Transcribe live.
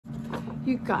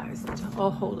You guys, oh,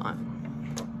 hold on.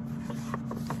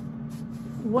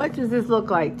 What does this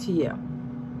look like to you?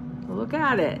 Look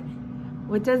at it.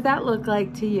 What does that look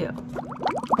like to you?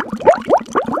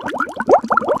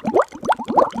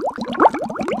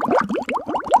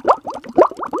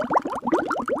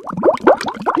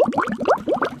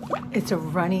 It's a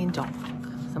running dog.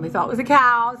 Somebody thought it was a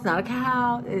cow. It's not a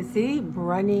cow. See,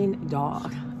 running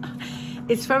dog.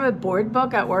 It's from a board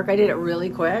book at work. I did it really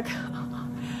quick.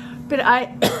 But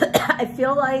I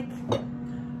feel like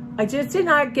I just did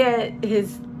not get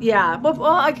his, yeah. Well,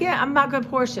 I can't, I'm not good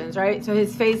portions, right? So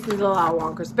his face is a little out of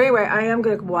wonkers. But anyway, I am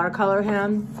going to watercolor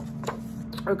him.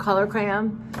 Or color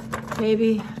crayon,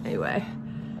 maybe. Anyway.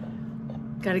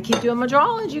 Got to keep doing my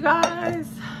drawings, you guys.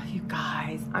 You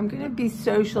guys, I'm going to be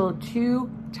social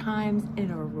 2 times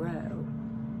in a row.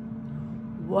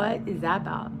 What is that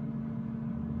about?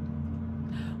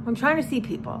 I'm trying to see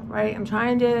people, right? I'm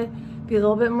trying to be a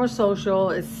little bit more social.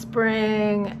 It's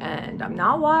spring and I'm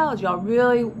not wild, y'all.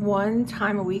 Really, 1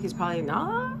 time a week is probably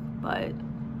not, but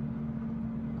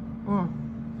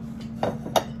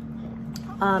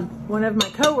one of my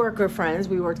coworker friends,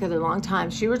 we worked together a long time,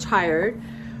 she retired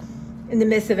in the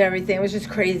midst of everything. It was just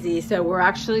crazy. So we're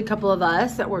actually a couple of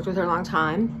us that worked with her a long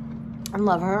time and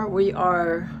love her. We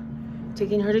are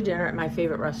taking her to dinner at my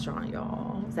favorite restaurant,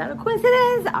 y'all. Is that a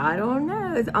coincidence? I don't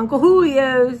know. It's Uncle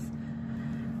Julio's.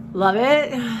 Love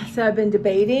it. So I've been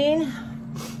debating.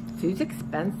 Food's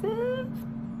expensive.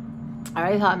 I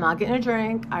already thought I'm not getting a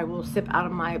drink. I will sip out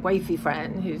of my wifey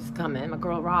friend who's coming, my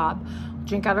girl Rob.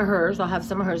 Drink out of hers. I'll have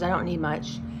some of hers. I don't need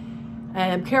much.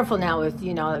 And I'm careful now with,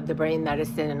 you know, the brain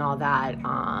medicine and all that.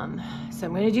 So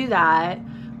I'm going to do that.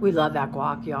 We love that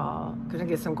guac, y'all. Gonna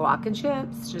get some guac and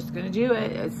chips. Just gonna do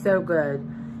it. It's so good.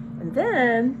 And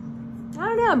then, I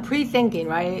don't know, I'm pre-thinking,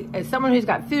 right? As someone who's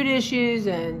got food issues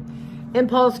and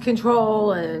impulse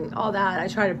control and all that, I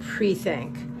try to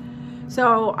pre-think.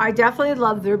 So I definitely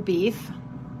love their beef.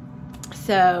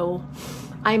 So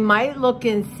I might look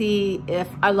and see if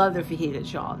I love their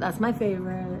fajitas, y'all. That's my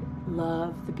favorite.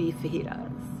 Love the beef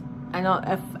fajitas. I know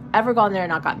if ever gone there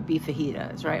and not gotten beef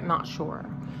fajitas, right? I'm not sure.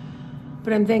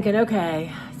 But I'm thinking,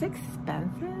 okay, it's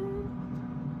expensive.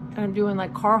 I'm doing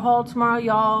like car haul tomorrow,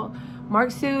 y'all. Mark,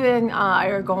 Sue, and I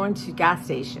are going to gas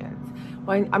stations.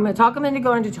 Well, I'm going to talk them into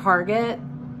going to Target.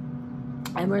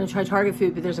 And we're going to try Target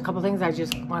food, but there's a couple things I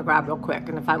just want to grab real quick.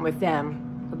 And if I'm with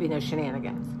them, there'll be no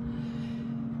shenanigans.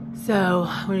 So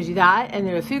I'm going to do that. And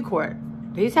there's a food court.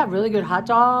 They used to have really good hot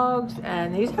dogs.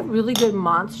 And they used to have really good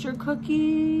monster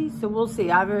cookies. So we'll see.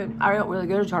 I don't really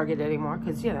go to Target anymore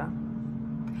because, you know,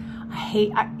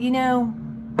 you know,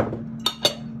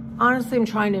 honestly, I'm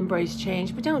trying to embrace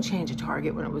change, but don't change a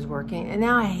Target when it was working. And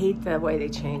now I hate the way they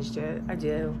changed it. I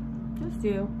do. Just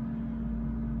do.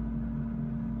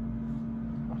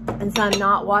 And so I'm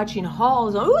not watching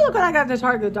hauls. Oh, look what I got at the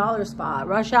Target dollar spot.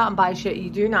 Rush out and buy shit you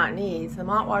do not need. So I'm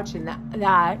not watching that.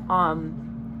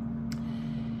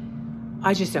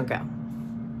 I just don't go.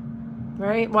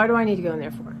 Right? Why do I need to go in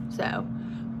there for? So,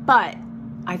 but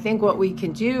I think what we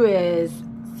can do is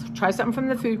try something from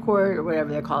the food court or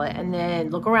whatever they call it, and then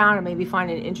look around and maybe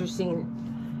find an interesting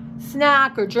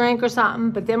snack or drink or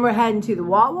something. But then we're heading to the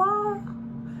Wawa,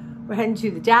 we're heading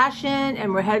to the Dash-In,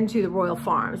 and we're heading to the Royal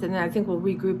Farms. And then I think we'll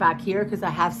regroup back here because I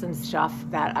have some stuff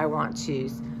that I want to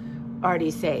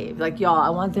already save. Like, y'all, I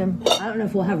want them, I don't know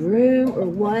if we'll have room or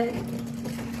what,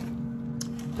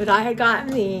 but I had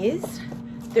gotten these.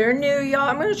 They're new, y'all.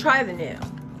 I'm going to try the new,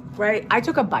 right? I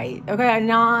took a bite, okay? I did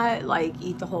not, like,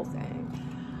 eat the whole thing.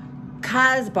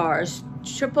 Bars,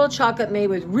 triple chocolate made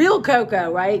with real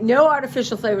cocoa, right? No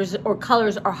artificial flavors or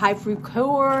colors or high fruit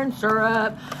corn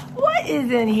syrup. What is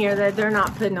in here that they're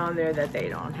not putting on there that they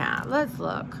don't have? Let's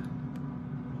look.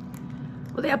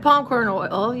 Well, they have palm kernel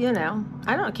oil, you know.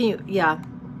 I don't, can you, yeah.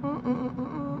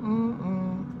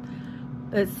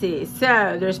 Let's see.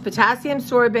 So there's potassium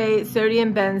sorbate,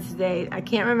 sodium benzoate. I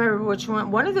can't remember which one.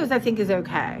 One of those I think is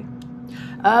okay.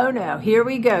 Oh no, here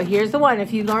we go. Here's the one.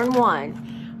 If you learn one.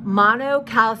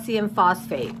 Monocalcium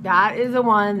phosphate. That is the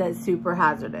one that's super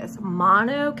hazardous.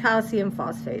 Monocalcium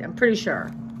phosphate. I'm pretty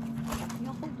sure.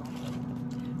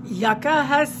 Yucca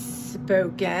has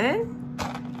spoken.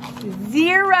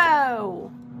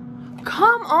 0.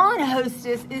 Come on,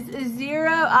 hostess. It's a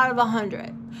 0 out of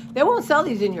 100. They won't sell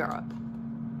these in Europe.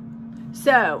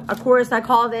 So, of course, I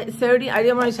called it sodium. I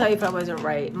didn't want to tell you if I wasn't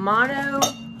right.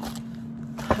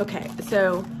 Okay,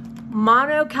 so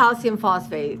monocalcium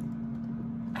phosphate.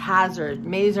 Hazard,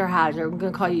 major hazard. I'm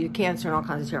going to call you cancer and all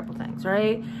kinds of terrible things,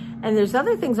 right? And there's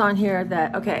other things on here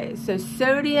that, okay, so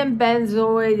sodium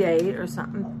benzoate or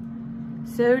something.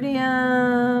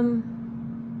 Sodium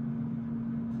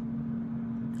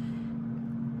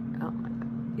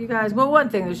you guys, well, one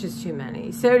thing, there's just too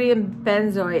many. Sodium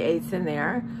benzoates in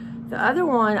there. The other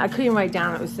one, I couldn't write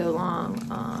down, it was so long,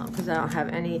 because I don't have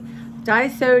any.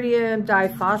 Disodium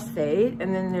diphosphate,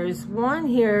 and then there's one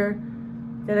here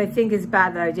that I think is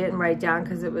bad that I didn't write down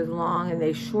because it was long and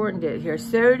they shortened it here.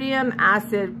 Sodium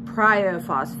acid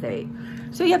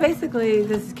priophosphate. So yeah, basically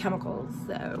this is chemicals.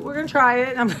 So we're gonna try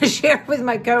it. I'm gonna share it with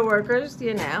my coworkers,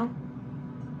 you know.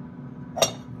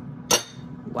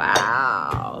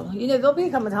 Wow. You know, there'll be a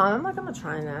couple of times I'm like, I'm not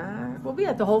trying that. We'll be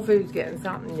at the Whole Foods getting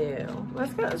something new.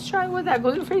 Let's go, let's try with that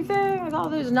gluten-free thing with all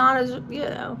those you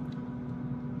know.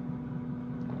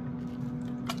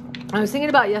 I was thinking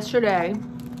about yesterday,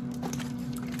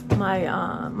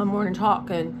 my morning talk,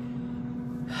 and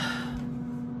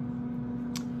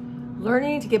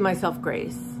learning to give myself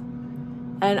grace.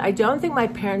 And I don't think my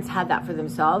parents had that for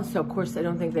themselves, so of course I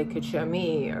don't think they could show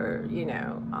me or, you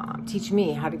know, teach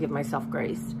me how to give myself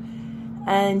grace.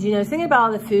 And, you know, thinking about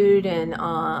all the food and,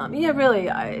 you know, really,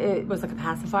 it was like a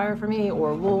pacifier for me,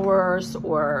 or Woolworths,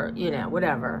 or, you know,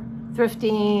 whatever.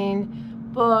 Thrifting,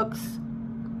 books.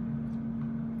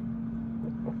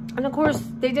 And of course,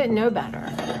 they didn't know better.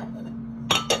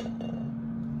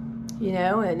 You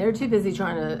know, and they're too busy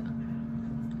trying to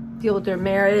deal with their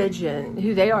marriage and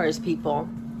who they are as people.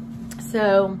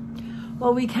 So,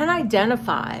 well, we can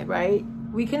identify, right?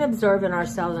 We can observe in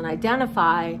ourselves and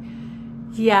identify,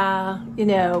 yeah, you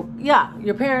know, yeah,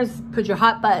 your parents put your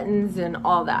hot buttons and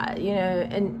all that, you know,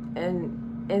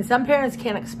 and some parents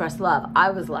can't express love.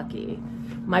 I was lucky.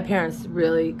 My parents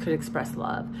really could express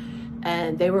love.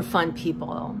 And they were fun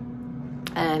people.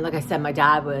 And like I said, my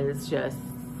dad was just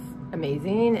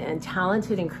amazing and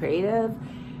talented and creative.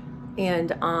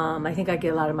 And I think I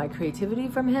get a lot of my creativity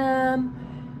from him.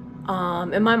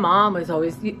 And my mom was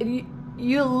always, you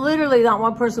literally, not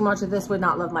one person watching this would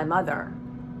not love my mother.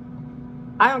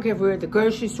 I don't care if we were at the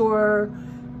grocery store.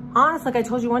 Honestly, like I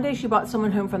told you, one day she brought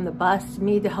someone home from the bus,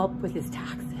 me, to help with his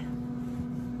taxes.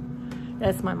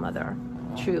 That's my mother.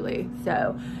 Truly.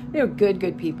 So they're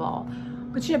good people.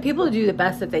 But you know, people do the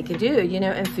best that they can do, you know,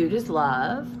 and food is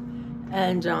love.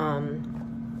 And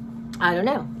I don't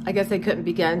know. I guess I couldn't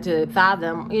begin to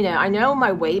fathom, you know, I know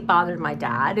my weight bothered my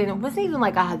dad, and it wasn't even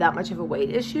like I had that much of a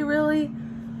weight issue, really.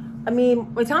 I mean,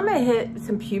 by the time I hit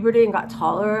some puberty and got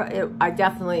taller, I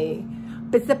definitely,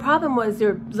 but the problem was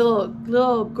they're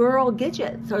little girl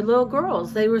gidgets, or little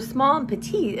girls. They were small and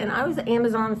petite, and I was an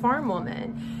Amazon farm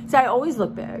woman. So I always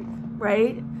looked big.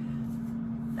 Right?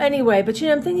 Anyway, but you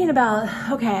know, I'm thinking about,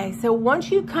 okay, so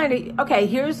once you kind of, okay,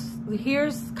 here's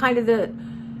kind of the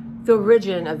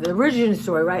origin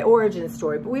story, right? Origin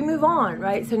story, but we move on,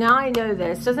 right? So now I know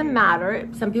this. Doesn't matter.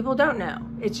 Some people don't know.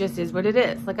 It just is what it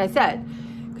is. Like I said,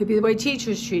 could be the way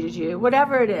teachers treated you,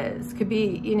 whatever it is. Could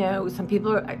be, you know, some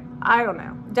people are, I don't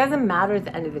know. It doesn't matter at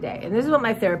the end of the day. And this is what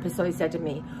my therapist always said to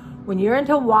me. When you're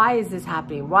into why is this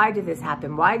happening? Why did this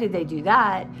happen? Why did they do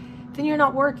that? Then you're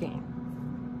not working.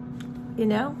 You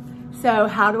know? So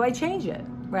how do I change it,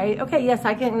 right? Okay, yes,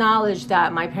 I can acknowledge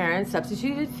that my parents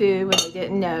substituted food when they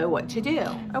didn't know what to do,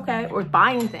 okay, or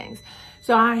buying things.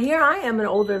 So here I am, an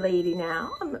older lady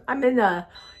now. I'm in the,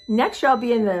 next year I'll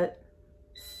be in the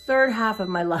third half of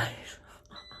my life.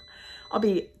 I'm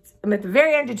at the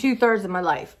very end of 2/3 of my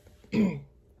life.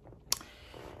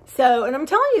 So, and I'm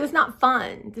telling you, it's not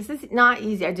fun. This is not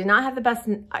easy. I did not have the best,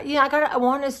 you know, I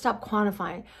wanted to stop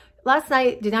quantifying. Last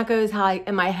night did not go as high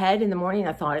in my head in the morning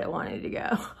I thought it wanted to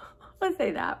go. Let's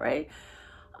say that, right?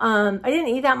 I didn't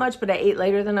eat that much, but I ate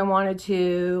later than I wanted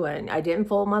to, and I didn't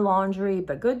fold my laundry,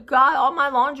 but good God, all my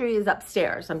laundry is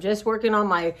upstairs. I'm just working on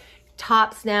my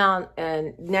tops now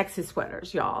and next to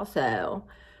sweaters, y'all. So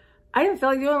I didn't feel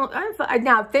like doing,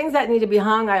 now things that need to be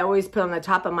hung, I always put on the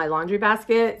top of my laundry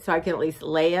basket so I can at least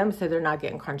lay them so they're not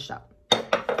getting crunched up.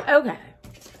 Okay.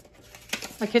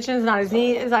 My kitchen is not as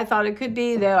neat as I thought it could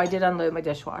be, though I did unload my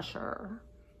dishwasher.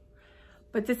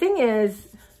 But the thing is,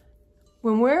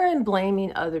 when we're in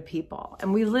blaming other people,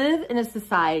 and we live in a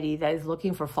society that is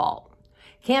looking for fault,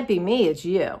 can't be me, it's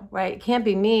you, right? It can't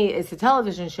be me, it's a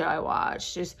television show I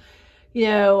watched. Just, you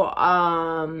know,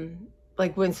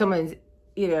 like when someone's,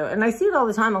 you know, and I see it all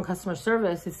the time on customer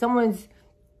service,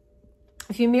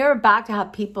 if you mirror back to how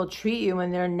people treat you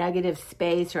when they're in negative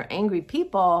space or angry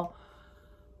people,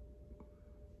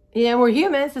 you know, we're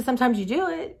humans, so sometimes you do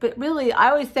it. But really, I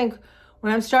always think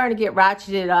when I'm starting to get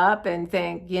ratcheted up and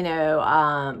think, you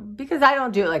know, because I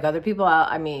don't do it like other people.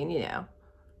 I mean, you know,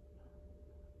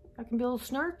 I can be a little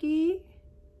snarky.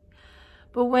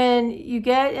 But when you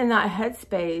get in that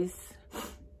headspace,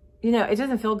 you know, it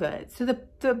doesn't feel good. So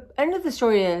the end of the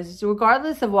story is,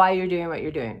 regardless of why you're doing what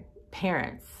you're doing,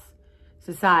 parents,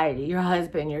 society, your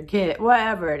husband, your kid,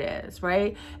 whatever it is,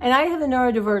 right? And I have a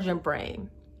neurodivergent brain.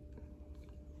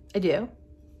 I do.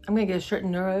 I'm going to get a shirt,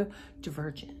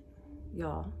 neurodivergent.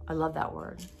 Y'all, I love that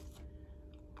word.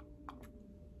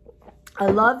 I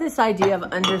love this idea of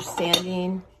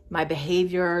understanding my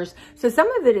behaviors. So some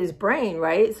of it is brain,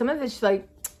 right? Some of it's like,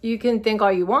 you can think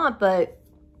all you want, but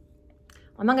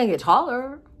I'm not going to get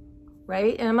taller,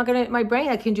 right? And I'm not going to, my brain,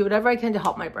 I can do whatever I can to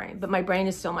help my brain, but my brain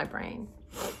is still my brain.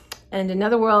 And in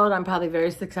another world, I'm probably a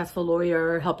very successful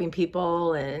lawyer, helping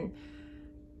people. And,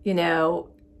 you know,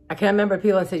 I can remember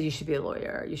people that said, you should be a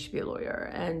lawyer. You should be a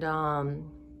lawyer. And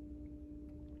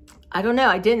I don't know.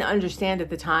 I didn't understand at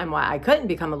the time why I couldn't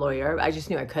become a lawyer. I just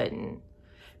knew I couldn't.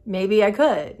 Maybe I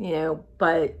could, you know,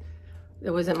 but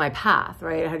it wasn't my path,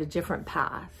 right? I had a different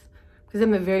path because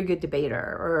I'm a very good debater,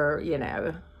 or, you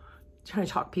know, trying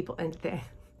to talk people into things.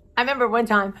 I remember one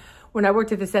time when I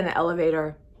worked at the Senate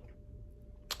elevator,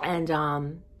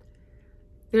 and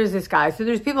there's this guy. So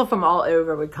there's people from all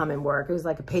over would come and work. It was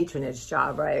like a patronage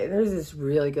job, right? And there's this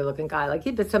really good looking guy. Like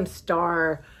he'd been some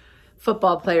star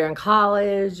football player in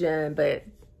college, but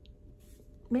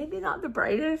maybe not the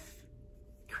brightest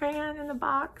crayon in the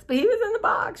box, but he was in the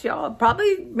box, y'all.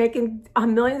 Probably making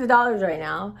millions of dollars right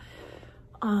now.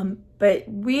 But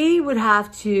we would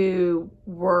have to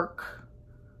work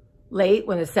late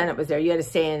when the Senate was there. You had to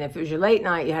stay in. If it was your late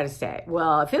night, you had to stay.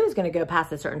 Well, if it was going to go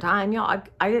past a certain time, y'all,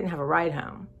 I didn't have a ride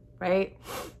home, right?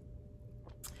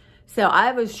 So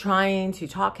I was trying to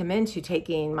talk him into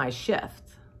taking my shift.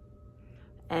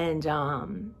 And,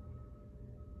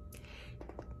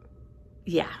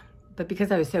 yeah, but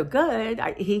because I was so good,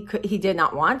 he did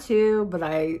not want to, but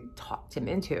I talked him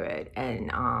into it. And,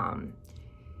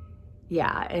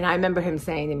 yeah. And I remember him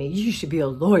saying to me, you should be a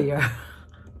lawyer.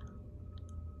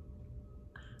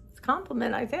 It's a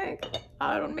compliment, I think.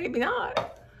 I don't, maybe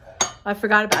not. I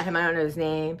forgot about him. I don't know his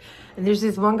name. And there's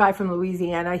this one guy from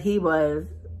Louisiana. He was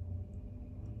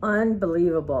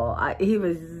unbelievable. He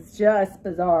was just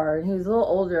bizarre. And he was a little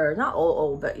older, not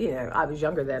old, but you know, I was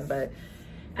younger then, but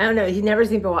I don't know. He never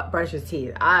seemed to brush his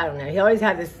teeth. I don't know. He always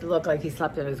had this look like he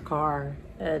slept in his car.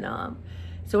 And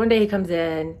so one day he comes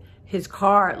in, his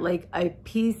car, like a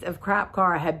piece of crap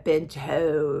car, had been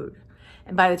towed.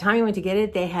 And by the time he went to get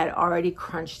it, they had already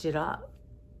crunched it up,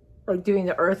 like doing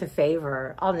the earth a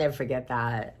favor. I'll never forget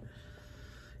that.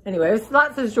 Anyway, there's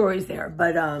lots of stories there,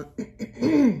 but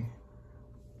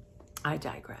I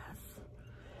digress.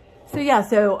 So yeah,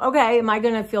 so, okay, am I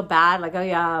going to feel bad? Like, oh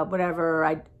yeah, whatever.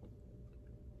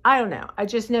 I don't know. I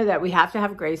just know that we have to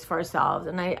have grace for ourselves.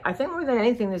 And I think more than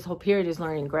anything, this whole period is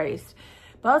learning grace.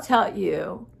 But I'll tell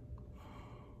you,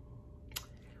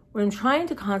 what I'm trying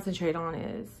to concentrate on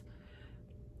is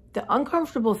the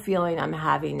uncomfortable feeling I'm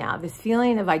having now. This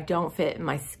feeling of I don't fit in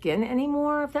my skin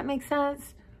anymore, if that makes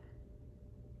sense.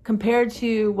 Compared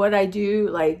to what I do,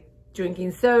 like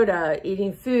drinking soda,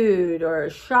 eating food, or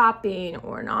shopping,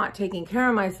 or not taking care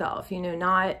of myself, you know,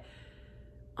 not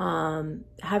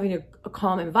having a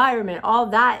calm environment. All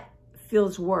that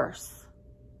feels worse,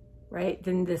 right,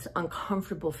 than this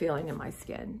uncomfortable feeling in my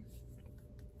skin.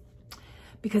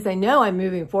 Because I know I'm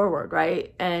moving forward,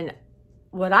 right? And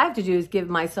what I have to do is give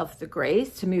myself the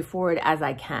grace to move forward as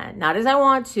I can. Not as I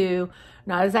want to,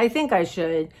 not as I think I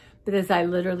should, but as I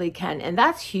literally can. And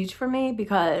that's huge for me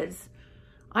because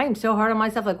I am so hard on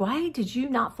myself. Like, why did you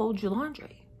not fold your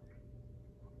laundry?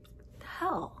 What the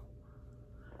hell?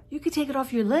 You could take it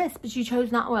off your list, but you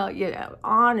chose not. Well, you know,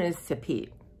 honest to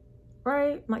Pete,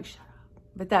 right? I'm like, shut up.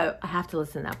 But that, I have to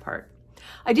listen to that part.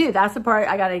 I do. That's the part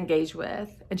I got to engage with.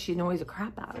 And she annoys the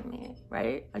crap out of me,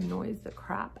 right? Annoys the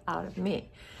crap out of me.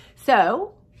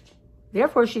 So,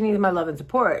 therefore, she needs my love and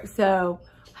support. So,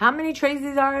 how many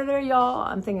Tracys are there, y'all?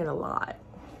 I'm thinking a lot.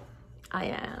 I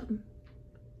am.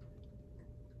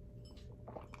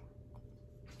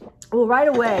 Well, right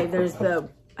away, there's the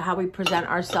how we present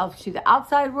ourselves to the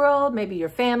outside world, maybe your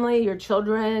family, your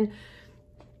children,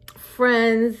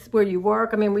 friends, where you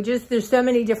work. I mean, there's so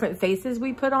many different faces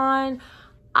we put on.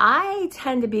 I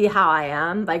tend to be how I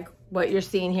am. Like what you're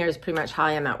seeing here is pretty much how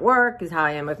I am at work, is how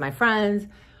I am with my friends.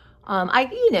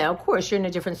 You know, of course, you're in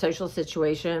a different social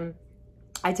situation.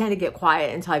 I tend to get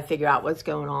quiet until I figure out what's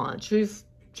going on. True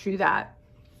that.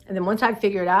 And then once I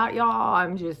figure it out, y'all,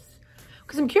 I'm just,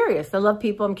 because I'm curious. I love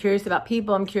people. I'm curious about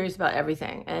people. I'm curious about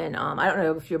everything. And I don't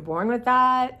know if you're born with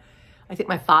that. I think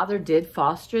my father did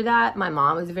foster that. My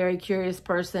mom was a very curious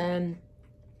person.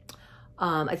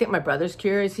 I think my brother's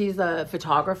curious. He's a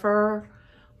photographer.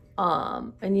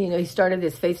 And, you know, he started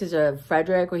this Faces of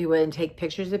Frederick where he wouldn't take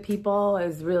pictures of people. It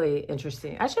was really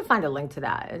interesting. I should find a link to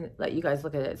that and let you guys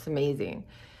look at it. It's amazing.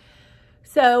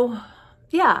 So,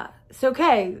 yeah, it's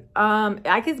okay.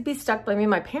 I could be stuck blaming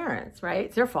my parents, right?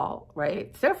 It's their fault, right?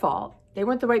 It's their fault. They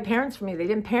weren't the right parents for me. They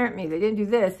didn't parent me. They didn't do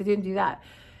this. They didn't do that.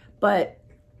 But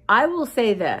I will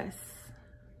say this.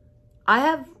 I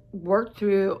have worked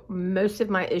through most of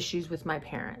my issues with my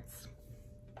parents.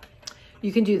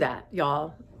 You can do that,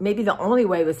 y'all. Maybe the only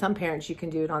way with some parents, you can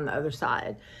do it on the other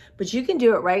side. But you can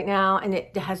do it right now, and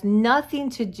it has nothing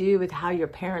to do with how your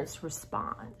parents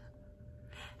respond.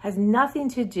 Has nothing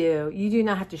to do. You do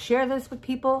not have to share this with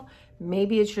people.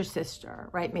 Maybe it's your sister,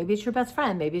 right? Maybe it's your best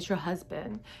friend. Maybe it's your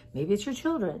husband. Maybe it's your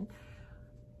children.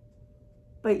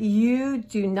 But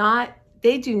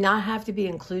they do not have to be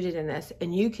included in this,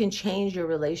 and you can change your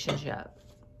relationship.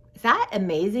 Is that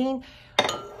amazing?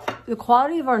 The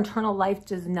quality of our internal life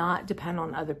does not depend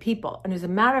on other people. And as a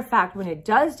matter of fact, when it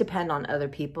does depend on other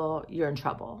people, you're in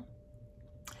trouble.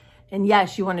 And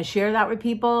yes, you want to share that with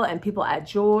people, and people add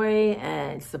joy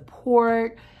and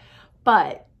support.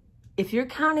 But if you're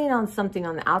counting on something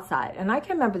on the outside, and I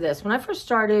can remember this, when I first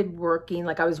started working,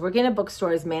 like I was working in a bookstore,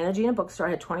 I was managing a bookstore, I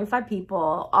had 25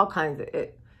 people, all kinds of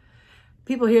it.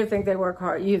 People here think they work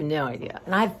hard. You have no idea.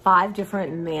 And I had 5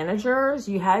 different managers.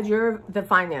 You had the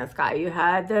finance guy. You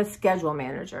had the schedule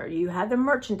manager. You had the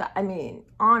merchandise. I mean,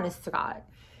 honest to God.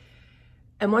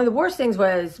 And one of the worst things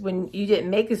was when you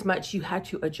didn't make as much, you had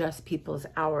to adjust people's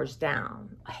hours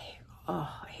down. I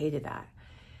hated that.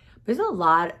 There's a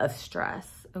lot of stress,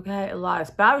 okay?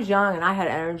 But I was young and I had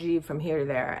energy from here to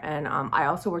there. And I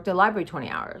also worked at the library 20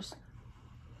 hours.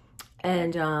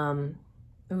 And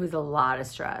it was a lot of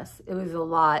stress. It was a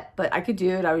lot, but I could do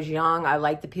it. I was young. I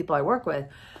liked the people I work with.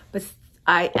 But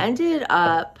I ended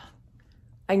up,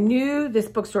 I knew this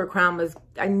bookstore crown was,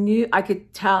 I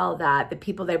could tell that the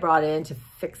people they brought in to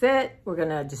fix it were going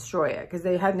to destroy it, because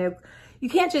they had no, you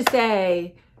can't just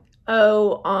say,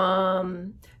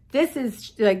 oh, this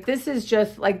is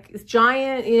just like, it's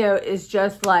giant, is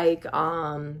just like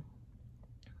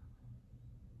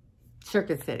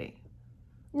Circuit City.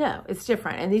 No, it's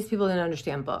different. And these people didn't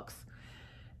understand books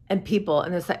and people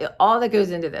and this, all that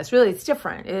goes into this. Really, it's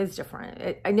different. It is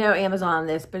different. I know Amazon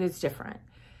this, but it's different.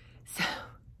 So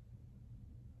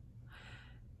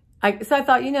I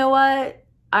thought, you know what?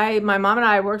 My mom and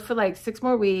I worked for like 6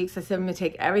 more weeks. I said, I'm going to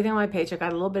take everything on my paycheck. I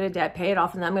had a little bit of debt, pay it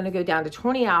off, and then I'm going to go down to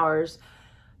 20 hours.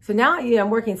 So now, I'm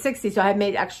working 60, so I had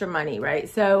made extra money, right?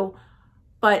 So,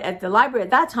 but at the library at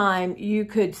that time, you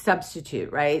could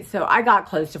substitute, right? So I got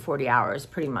close to 40 hours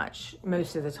pretty much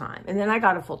most of the time. And then I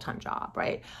got a full-time job,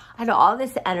 right? I had all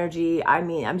this energy. I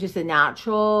mean, I'm just a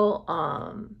natural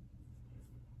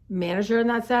manager in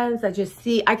that sense.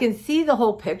 I can see the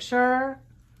whole picture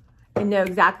and know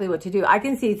exactly what to do. I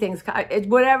can see things,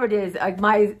 whatever it is. Like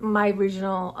my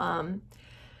regional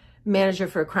manager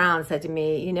for Crown said to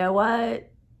me, you know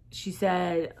what? She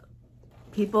said,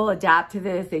 people adapt to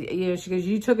this. She goes,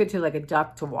 you took it to like a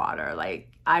duck to water.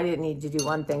 Like, I didn't need to do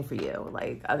one thing for you,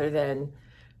 like, other than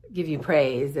give you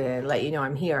praise and let you know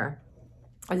I'm here.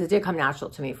 As it did come natural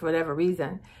to me for whatever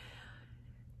reason.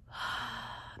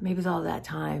 Maybe it's all that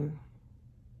time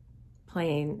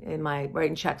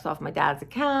writing checks off my dad's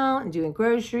account and doing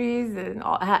groceries and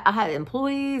all. I had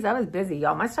employees. I was busy,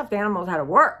 y'all. My stuffed animals had to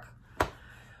work.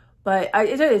 But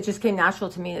it just came natural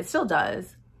to me. It still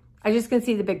does. I just can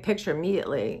see the big picture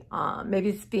immediately. Maybe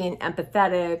it's being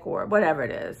empathetic or whatever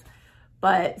it is.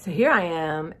 But so here I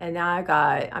am, and now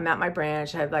I'm at my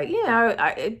branch. I have like,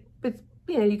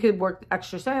 you could work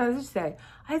extra. So I just say,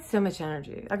 I had so much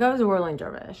energy. Like, I was a whirling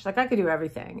dervish. Like, I could do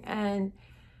everything. And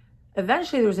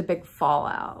eventually there was a big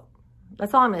fallout.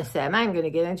 That's all I'm going to say. I'm not even going to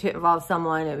get into it. Involved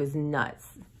someone. It was nuts.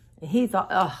 And he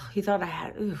thought I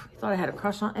had a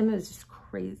crush on him. It was just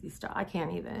crazy stuff. I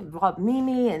can't even. Involved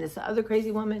Mimi and this other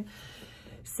crazy woman.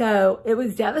 So it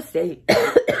was devastating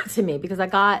to me, because I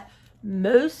got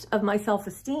most of my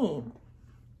self-esteem,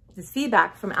 this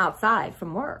feedback from outside,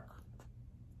 from work,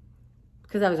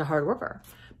 because I was a hard worker.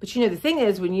 But the thing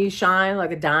is, when you shine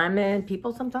like a diamond,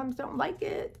 people sometimes don't like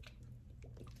it.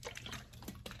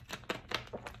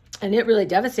 And it really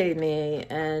devastated me,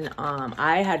 and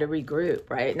I had to regroup,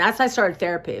 right? And that's why I started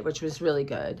therapy, which was really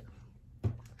good.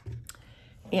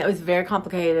 And it was very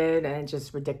complicated and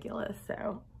just ridiculous.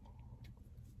 So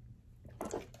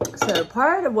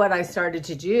part of what I started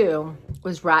to do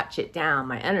was ratchet down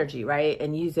my energy, right?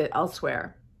 And use it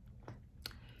elsewhere.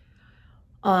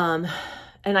 And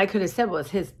I could have said, well,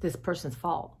 it's this person's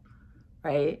fault,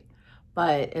 right?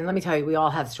 And let me tell you, we all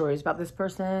have stories about this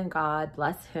person. God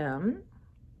bless him.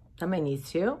 Somebody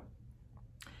needs to.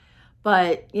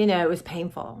 But, it was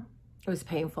painful. It was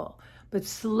painful. But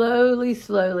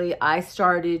slowly, I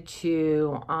started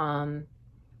to, now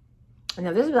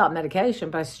this is about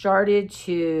medication, but I started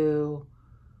to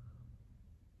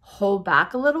hold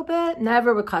back a little bit,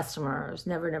 never with customers,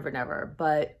 never,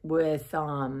 but with,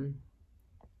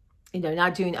 you know,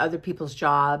 not doing other people's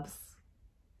jobs,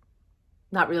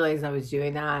 not realizing I was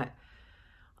doing that.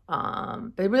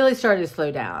 But it really started to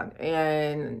slow down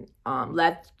and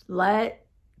let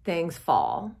things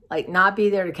fall. Like, not be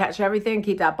there to catch everything,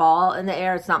 keep that ball in the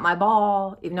air. It's not my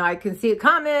ball. Even though I can see it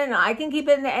coming, I can keep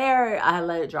it in the air. I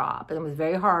let it drop. And it was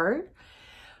very hard.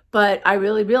 But I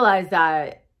really realized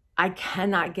that I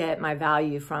cannot get my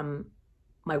value from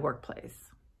my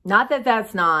workplace. Not that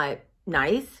that's not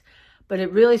nice, but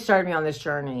it really started me on this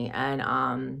journey.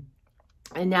 And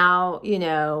now, you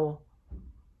know,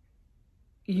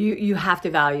 you have to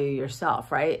value yourself,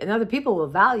 right? And other people will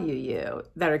value you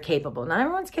that are capable. Not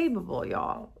everyone's capable,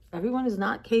 y'all. Everyone is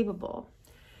not capable.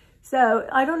 So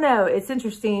I don't know. It's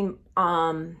interesting.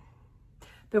 But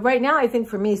right now, I think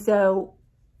for me, so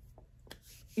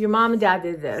your mom and dad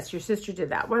did this, your sister did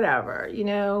that, whatever, you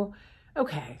know,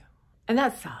 okay. And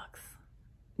that sucks.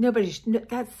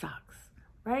 That sucks,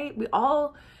 right? We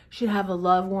all should have a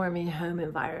love warming home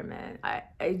environment.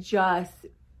 It just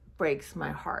breaks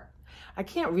my heart. I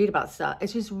can't read about stuff. It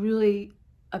just really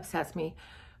upsets me.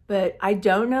 But I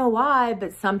don't know why,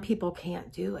 but some people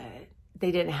can't do it.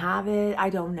 They didn't have it. I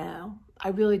don't know. I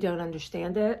really don't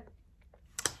understand it.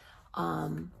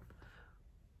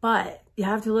 But you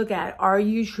have to look at, are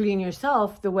you treating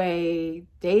yourself the way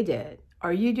they did?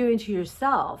 Are you doing to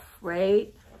yourself,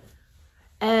 right?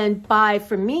 And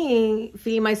for me,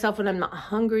 feeding myself when I'm not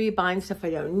hungry, buying stuff I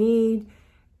don't need,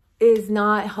 is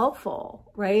not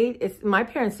helpful, right? My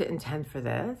parents didn't intend for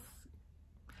this.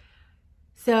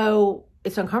 So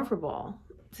it's uncomfortable.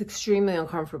 It's extremely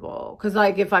uncomfortable. Because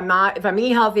like if I'm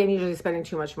eating healthy, I'm usually spending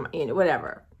too much money, you know,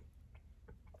 whatever.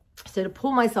 So to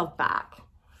pull myself back.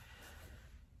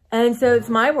 And so it's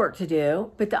my work to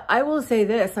do. But I will say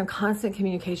this, I'm constant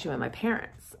communication with my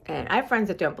parents. And I have friends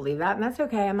that don't believe that, and that's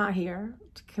okay. I'm not here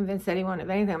to convince anyone of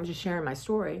anything. I'm just sharing my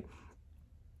story.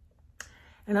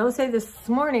 And I will say this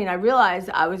morning, I realized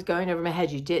I was going over my head.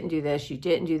 You didn't do this. You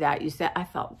didn't do that. You said, I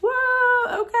felt,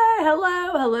 whoa, okay.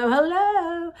 Hello.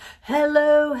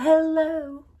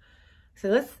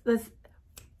 So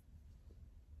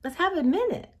let's have a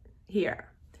minute here.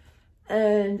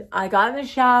 And I got in the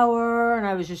shower and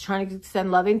I was just trying to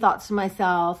send loving thoughts to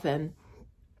myself. And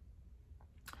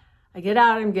I get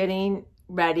out, I'm getting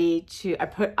ready to,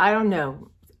 I don't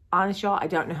know. Honest, y'all, I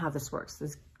don't know how this works.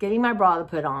 This getting my bra to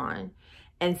put on.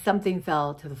 And something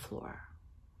fell to the floor.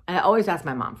 And I always ask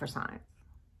my mom for signs.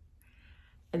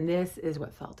 And this is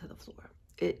what fell to the floor.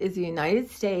 It is the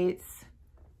United States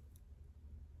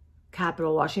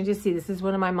Capitol, Washington, D.C. This is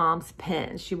one of my mom's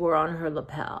pins. She wore on her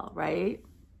lapel, right?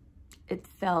 It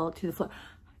fell to the floor.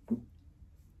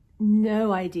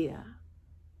 No idea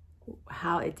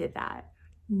how it did that.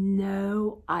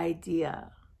 No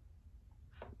idea.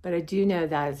 But I do know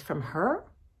that it's from her.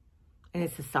 And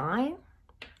it's a sign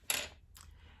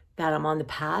that I'm on the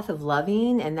path of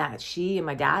loving and that she and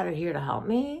my dad are here to help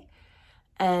me.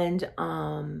 And,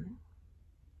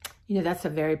 you know, that's a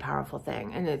very powerful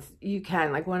thing. And you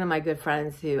can, like one of my good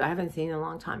friends who I haven't seen in a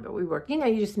long time, but we work, you know,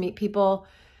 you just meet people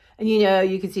and, you know,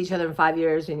 you can see each other in 5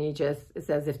 years and it's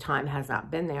as if time has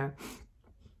not been there.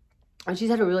 And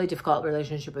she's had a really difficult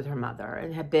relationship with her mother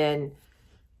and had been,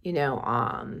 you know,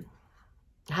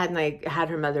 had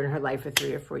her mother in her life for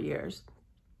 3 or 4 years.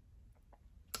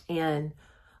 And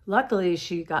luckily,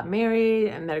 she got married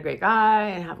and met a great guy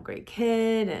and have a great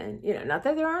kid. And, you know, not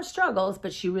that there aren't struggles,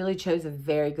 but she really chose a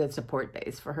very good support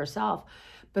base for herself.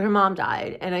 But her mom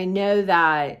died. And I know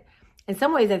that in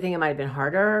some ways, I think it might have been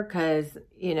harder because,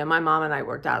 you know, my mom and I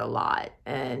worked out a lot.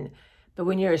 But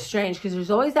when you're estranged, because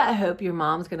there's always that hope your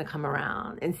mom's going to come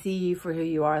around and see you for who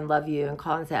you are and love you and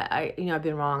call and say, I've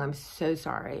been wrong. I'm so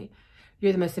sorry.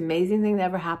 You're the most amazing thing that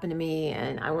ever happened to me.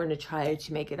 And I want to try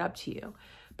to make it up to you.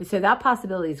 But so that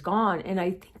possibility is gone. And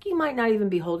I think you might not even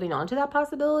be holding on to that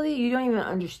possibility. You don't even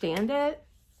understand it.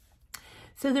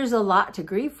 So there's a lot to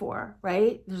grieve for,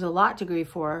 right? There's a lot to grieve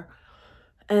for.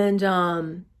 And,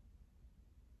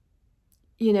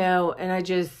 you know,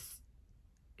 and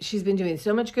she's been doing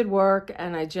so much good work.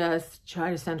 And I just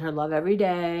try to send her love every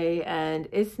day. And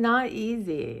it's not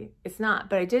easy. It's not.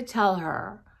 But I did tell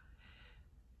her,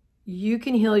 you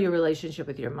can heal your relationship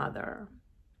with your mother.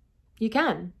 You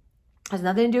can. It has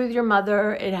nothing to do with your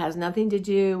mother. It has nothing to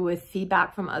do with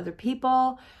feedback from other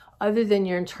people other than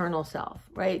your internal self,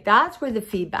 right? That's where the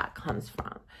feedback comes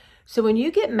from. So when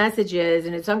you get messages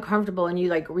and it's uncomfortable and you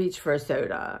like reach for a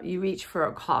soda, you reach for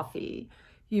a coffee,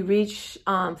 you reach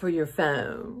for your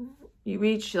phone, you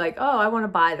reach like, oh, I want to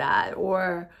buy that.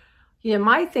 Or, you know,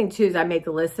 my thing too is I make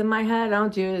a list in my head. I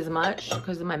don't do it as much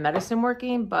because of my medicine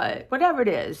working, but whatever it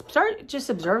is, start just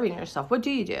observing yourself. What do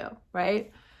you do,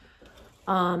 right?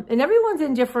 And everyone's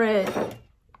in different,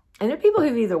 and there are people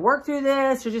who've either worked through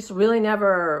this or just really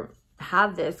never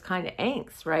have this kind of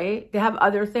angst, right? They have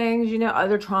other things, you know,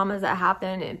 other traumas that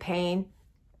happen and pain.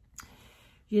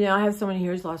 You know, I have someone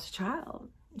here who's lost a child.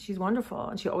 She's wonderful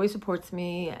and she always supports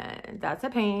me, and that's a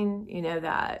pain, you know,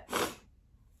 that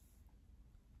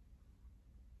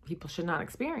people should not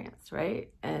experience, right?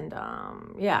 And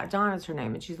yeah, Dawn is her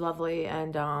name, and she's lovely.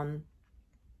 And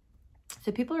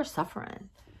so people are suffering,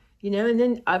 you know, and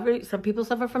then some people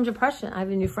suffer from depression. I have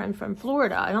a new friend from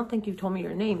Florida. I don't think you've told me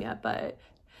your name yet, but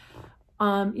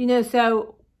you know,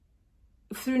 so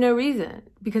through no reason,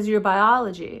 because of your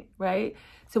biology, right?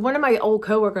 So one of my old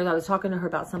coworkers, I was talking to her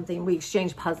about something. We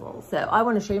exchanged puzzles. So I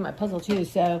want to show you my puzzle too.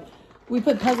 So we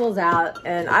put puzzles out,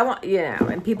 and I want, you know,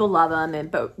 and people love them.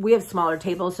 But we have smaller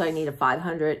tables, so I need a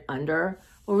 500 under.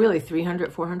 Well, really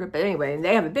 300, 400. But anyway, and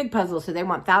they have a big puzzle, so they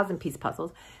want 1,000-piece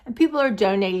puzzles. And people are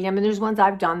donating them. And there's ones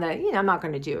I've done that, you know, I'm not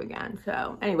going to do again.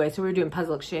 So anyway, so we were doing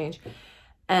puzzle exchange.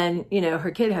 And, you know,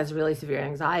 her kid has really severe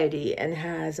anxiety and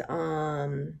has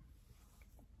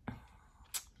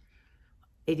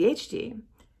ADHD.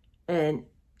 And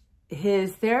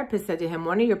his therapist said to him,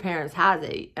 one of your parents has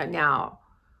it. Now,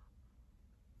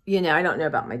 you know, I don't know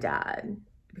about my dad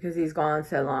because he's gone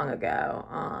so long ago.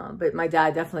 But my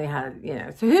dad definitely had, you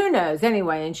know, so who knows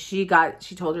anyway. And she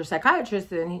told her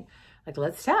psychiatrist, and he, like,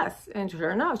 let's test. And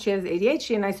sure enough, she has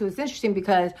ADHD. And I said, it's interesting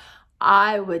because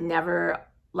I would never,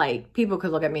 like, people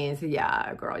could look at me and say,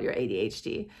 yeah, girl, you're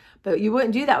ADHD. But you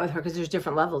wouldn't do that with her because there's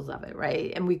different levels of it,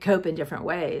 right? And we cope in different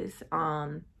ways.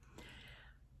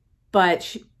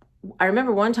 But I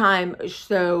remember one time,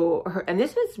 and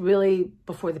this was really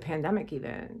before the pandemic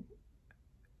even,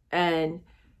 and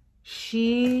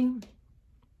she,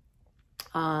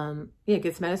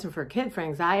 gets medicine for a kid for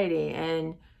anxiety,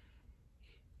 and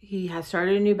he has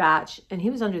started a new batch, and he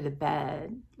was under the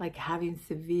bed, like having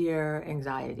severe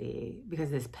anxiety because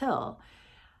of this pill.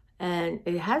 And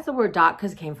it has the word doc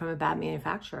because it came from a bad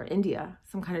manufacturer, India,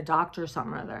 some kind of doctor or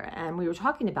something or other. And we were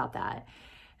talking about that.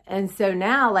 And so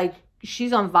now, like,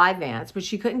 she's on Vyvanse, but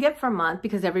she couldn't get for a month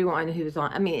because everyone who was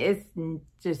on, I mean, it's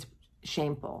just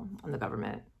shameful on the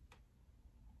government.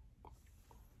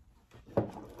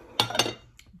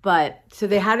 But, so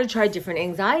they had to try different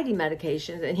anxiety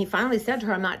medications. And he finally said to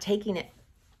her, I'm not taking it.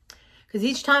 Because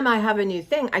each time I have a new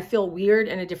thing, I feel weird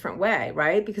in a different way,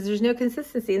 right? Because there's no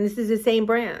consistency. And this is the same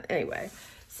brand. Anyway,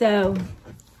 so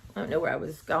I don't know where I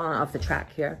was going off the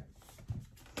track here.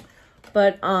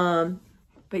 But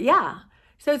yeah.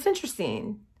 So it's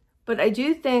interesting. But I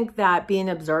do think that being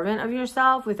observant of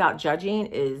yourself without judging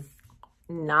is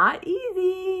not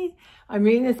easy. I'm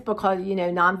reading this book called, you know,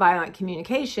 Nonviolent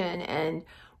Communication. And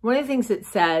one of the things it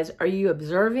says, are you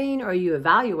observing or are you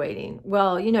evaluating?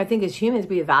 Well, you know, I think as humans,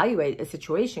 we evaluate a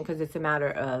situation because it's a matter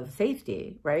of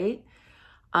safety, right?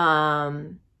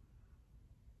 But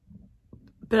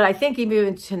I think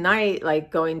even tonight, like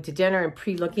going to dinner and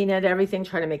pre-looking at everything,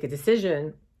 trying to make a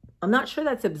decision, I'm not sure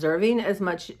that's observing as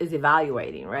much as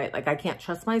evaluating, right? Like I can't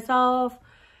trust myself.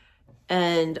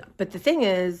 But the thing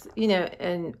is, you know,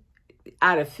 and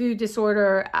out of food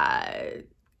disorder,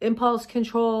 impulse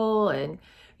control, and,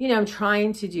 you know, I'm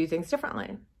trying to do things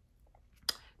differently.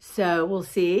 So we'll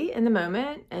see in the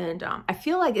moment. And I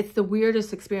feel like it's the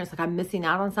weirdest experience. Like I'm missing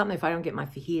out on something if I don't get my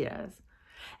fajitas.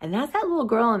 And that's that little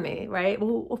girl in me, right?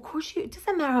 Well, of course, it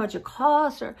doesn't matter how much it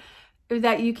costs or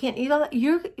that you can't eat all that.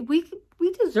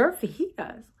 We deserve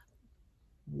fajitas.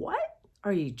 What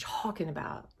are you talking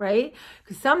about, right?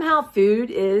 Because somehow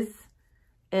food is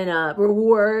in a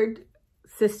reward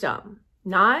system.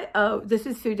 Not, oh, this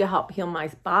is food to help heal my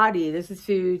body. This is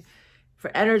food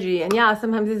for energy. And yeah,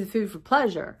 sometimes this is food for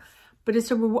pleasure. But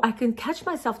it's a reward. I can catch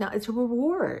myself now. It's a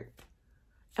reward.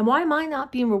 And why am I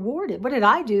not being rewarded? What did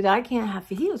I do that I can't have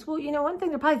fajitas? Well, you know, one thing,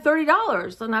 they're probably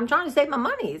 $30. And I'm trying to save my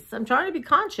money. So I'm trying to be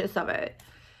conscious of it.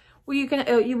 Well,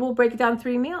 you will break it down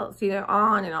 3 meals, you know,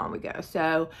 on and on we go.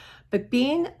 So, but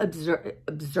being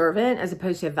observant as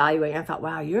opposed to evaluating, I thought,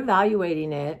 wow, you're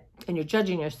evaluating it and you're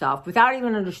judging yourself without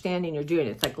even understanding you're doing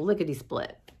it. It's like a lickety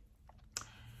split.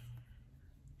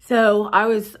 So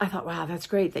I thought, wow, that's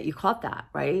great that you caught that,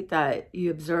 right? That you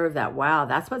observe that, wow,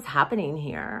 that's what's happening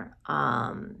here.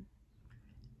 And,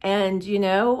 you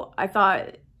know, I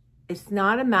thought it's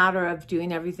not a matter of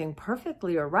doing everything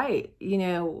perfectly or right. You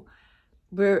know,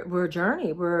 we're a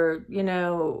journey. We're, you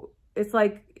know, it's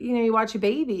like, you know, you watch a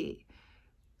baby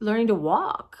learning to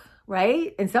walk,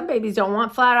 right? And some babies don't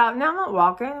want flat out, no, I'm not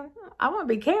walking. I want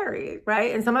to be carried,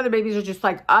 right? And some other babies are just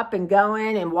like up and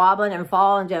going and wobbling and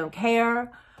fall and don't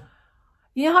care.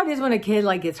 You know how it is when a kid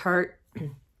like gets hurt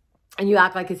and you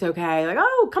act like it's okay, like,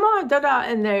 oh, come on, da-da.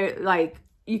 And they're like,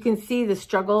 you can see the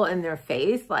struggle in their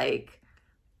face, like,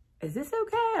 is this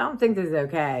okay? I don't think this is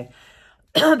okay.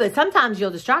 But sometimes you'll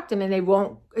distract them and they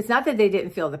won't, it's not that they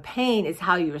didn't feel the pain, it's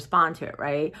how you respond to it,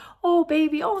 right? Oh,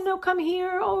 baby, oh, no, come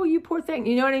here. Oh, you poor thing.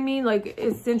 You know what I mean? Like,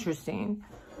 it's interesting.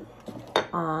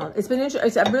 It's been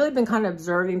interesting. I've really been kind of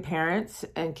observing parents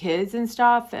and kids and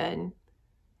stuff, and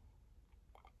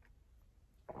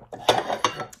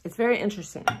it's very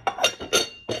interesting.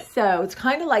 So it's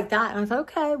kind of like that. And I was like,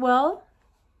 okay, well,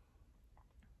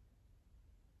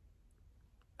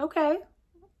 okay,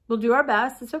 we'll do our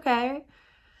best. It's okay.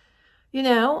 You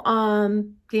know,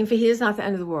 getting fajita is not the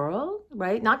end of the world,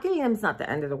 right? Not getting them is not the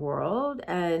end of the world.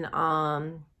 And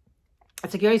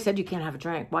it's like you already said, you can't have a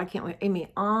drink. Why can't we? I mean,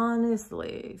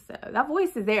 honestly, so that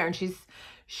voice is there, and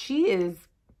she is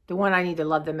the one I need to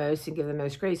love the most and give the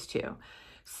most grace to.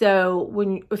 So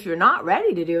if you're not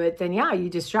ready to do it, then yeah, you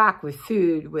distract with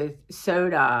food, with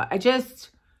soda.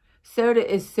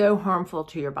 Soda is so harmful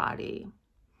to your body.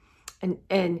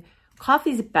 And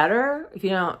coffee's better if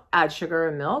you don't add sugar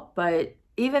and milk, but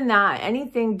even that,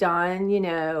 anything done, you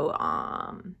know,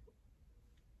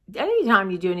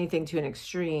 anytime you do anything to an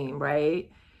extreme, right?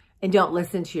 And don't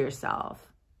listen to yourself.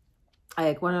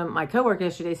 Like one of my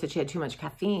coworkers yesterday said she had too much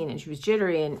caffeine and she was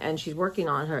jittery, and she's working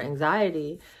on her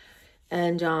anxiety.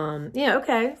 And, yeah,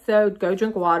 okay, so go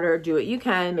drink water, do what you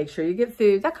can, make sure you get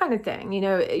food, that kind of thing. You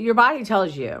know, your body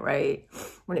tells you, right?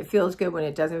 When it feels good, when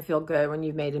it doesn't feel good, when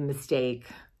you've made a mistake,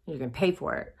 you're going to pay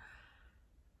for it.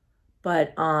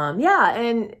 But, yeah,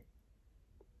 and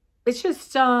it's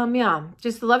just, yeah,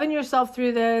 just loving yourself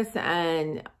through this.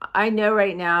 And I know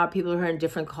right now people who are in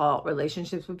different cult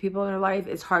relationships with people in their life,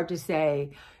 it's hard to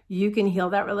say you can heal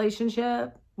that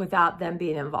relationship without them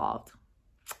being involved.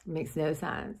 It makes no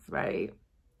sense, right?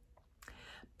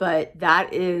 But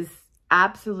that is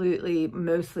absolutely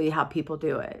mostly how people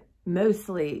do it.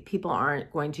 Mostly people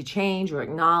aren't going to change or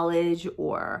acknowledge,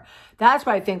 or that's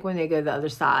why I think when they go to the other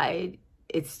side,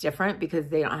 it's different because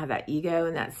they don't have that ego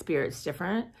and that spirit's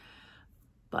different.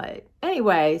 But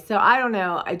anyway, so I don't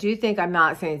know. I do think, I'm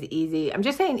not saying it's easy. I'm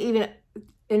just saying, even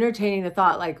entertaining the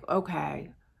thought, like,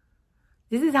 okay,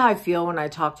 this is how I feel when I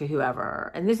talk to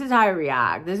whoever, and this is how I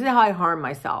react. This is how I harm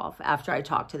myself after I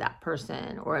talk to that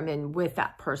person, or I'm in with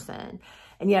that person.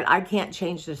 And yet I can't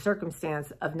change the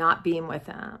circumstance of not being with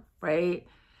them, right?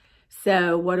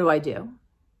 So what do?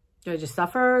 Do I just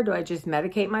suffer? Do I just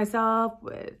medicate myself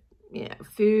with, you know,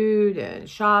 food and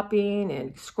shopping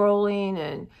and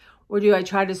scrolling, or do I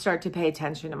try to start to pay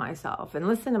attention to myself and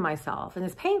listen to myself? And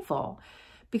it's painful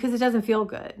because it doesn't feel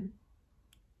good.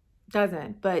 It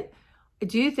doesn't. But I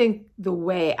do think the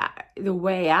way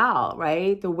out,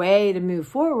 right? The way to move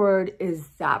forward is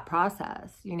that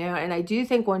process, you know? And I do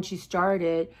think once you start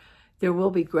it, there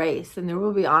will be grace, and there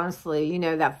will be, honestly, you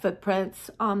know, that footprints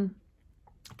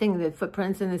thing, the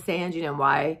footprints in the sand, you know,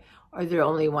 why are there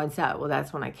only one set? Well,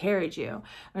 that's when I carried you.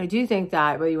 And I do think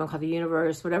that, whether you want to call it the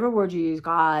universe, whatever word you use,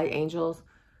 God, angels,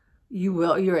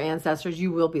 your ancestors,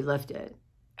 you will be lifted.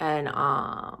 And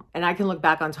I can look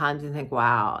back on times and think,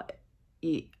 wow,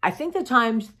 I think the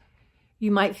times you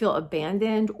might feel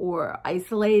abandoned or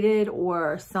isolated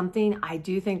or something, I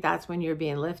do think that's when you're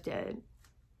being lifted.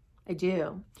 I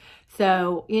do.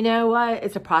 So, you know what?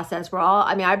 It's a process.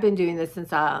 I've been doing this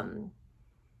since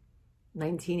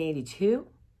 1982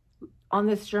 on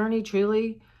this journey,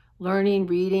 truly learning,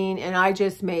 reading, and I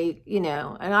just make, you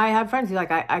know, and I have friends who are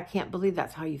like, I can't believe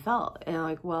that's how you felt. And I'm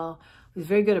like, well, I was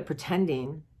very good at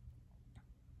pretending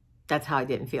that's how I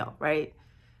didn't feel, right?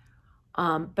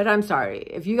 But I'm sorry,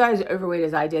 if you guys are overweight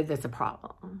as I did, that's a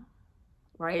problem,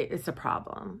 right? It's a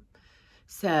problem.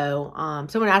 So,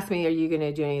 someone asked me, are you going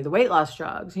to do any of the weight loss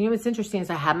drugs? And you know, what's interesting is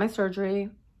I had my surgery,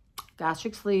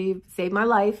 gastric sleeve, saved my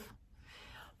life.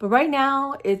 But right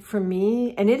now, for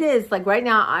me, and it is like right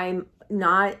now, I'm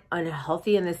not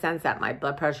unhealthy in the sense that my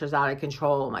blood pressure is out of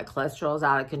control, my cholesterol is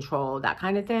out of control, that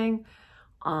kind of thing.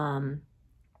 And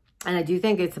I do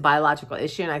think it's a biological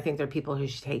issue, and I think there are people who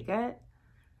should take it.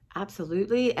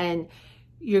 Absolutely. And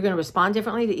you're going to respond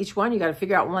differently to each one. You got to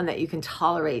figure out one that you can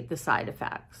tolerate the side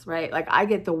effects, right? Like I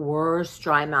get the worst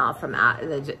dry mouth from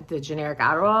the generic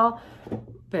Adderall,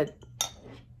 but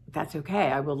that's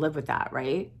okay. I will live with that,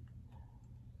 right?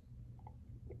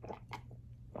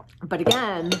 But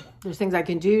again, there's things I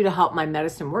can do to help my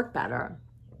medicine work better.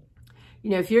 You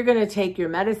know, if you're going to take your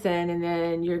medicine and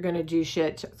then you're going to do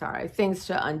things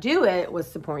to undo it,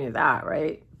 what's the point of that,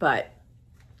 right? But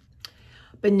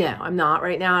But no, I'm not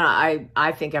right now.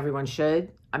 I think everyone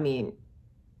should. I mean,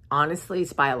 honestly,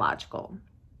 it's biological.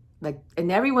 Like,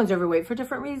 and everyone's overweight for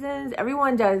different reasons.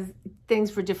 Everyone does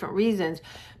things for different reasons.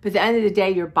 But at the end of the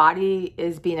day, your body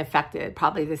is being affected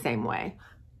probably the same way.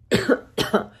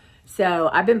 So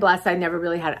I've been blessed. I never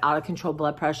really had out of control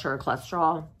blood pressure or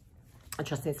cholesterol. And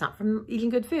trust me, it's not from eating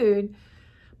good food.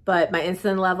 But my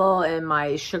insulin level and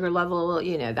my sugar level,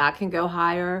 you know, that can go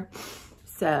higher.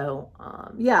 So,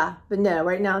 yeah. But no,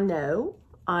 right now, no.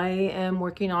 I am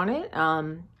working on it.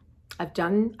 I've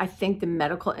done, I think, the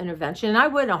medical intervention. And I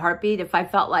would in a heartbeat if I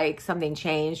felt like something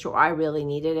changed or I really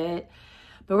needed it.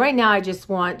 But right now, I don't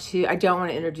want to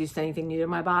introduce anything new to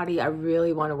my body. I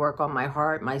really want to work on my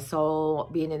heart, my soul,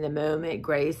 being in the moment,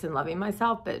 grace, and loving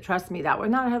myself. But trust me, that would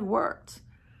not have worked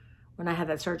when I had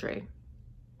that surgery.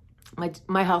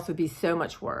 My health would be so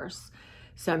much worse.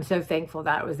 So I'm so thankful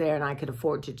that it was there and I could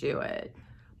afford to do it.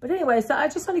 But anyway, so I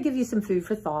just want to give you some food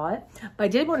for thought. But I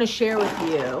did want to share with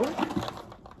you.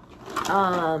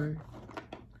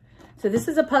 So this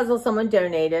is a puzzle someone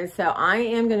donated. So I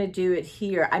am going to do it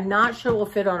here. I'm not sure we'll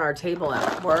fit on our table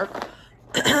at work.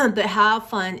 But how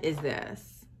fun is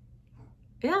this?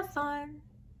 Yeah, fun.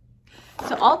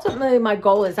 So ultimately, my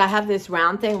goal is I have this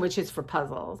round thing, which is for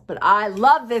puzzles. But I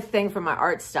love this thing for my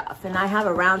art stuff. And I have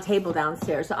a round table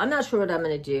downstairs. So I'm not sure what I'm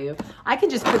going to do. I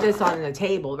can just put this on the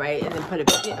table, right? And then put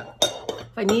a, you know,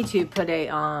 if I need to, put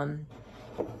a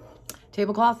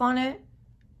tablecloth on it.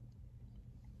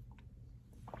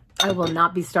 I will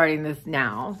not be starting this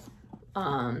now.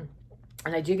 And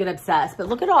I do get obsessed. But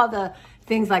look at all the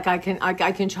things, like I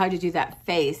can try to do that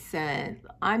face. And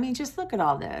I mean, just look at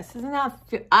all this. Isn't that,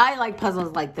 I like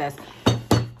puzzles like this.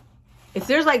 If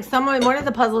there's like one of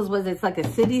the puzzles was, it's like a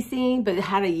city scene, but it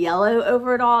had a yellow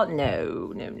over it all.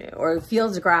 No, no, no. Or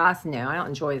fields of grass. No, I don't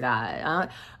enjoy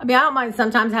that. I mean, I don't mind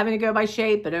sometimes having to go by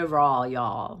shape, but overall,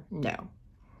 y'all, no.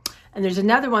 And there's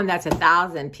another one that's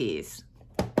 1,000 piece.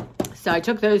 So I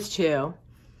took those two.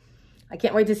 I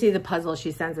can't wait to see the puzzle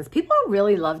she sends us. People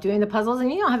really love doing the puzzles,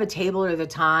 and you don't have a table or the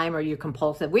time, or you're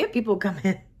compulsive. We have people come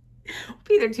in,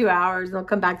 be there 2 hours, they'll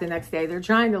come back the next day. They're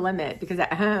trying to limit, because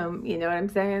at home, you know what I'm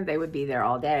saying? They would be there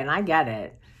all day, and I get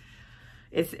it.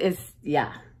 It's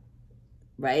yeah,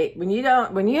 right? When you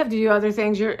have to do other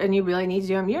things, and you really need to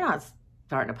do them, you're not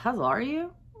starting a puzzle, are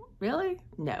you? Really?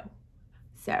 No.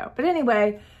 So, but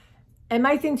anyway. And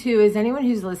my thing too is, anyone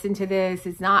who's listened to this,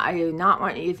 I do not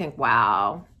want you to think,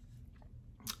 wow.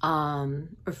 Or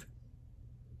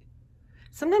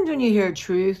sometimes when you hear a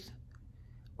truth,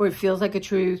 or it feels like a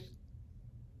truth,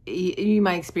 you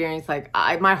might experience like,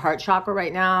 my heart chakra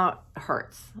right now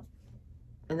hurts.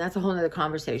 And that's a whole nother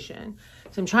conversation.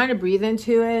 So I'm trying to breathe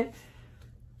into it.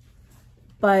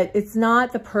 But it's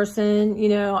not the person, you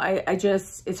know,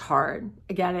 it's hard.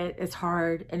 I get it. It's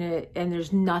hard. And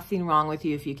there's nothing wrong with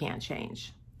you if you can't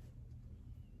change.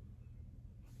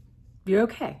 You're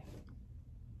okay.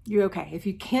 You're okay. If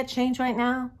you can't change right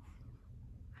now,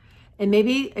 and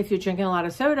maybe if you're drinking a lot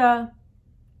of soda,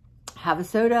 have a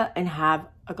soda and have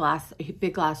a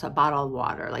big glass, a bottle of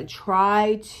water. Like,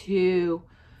 try to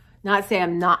not say,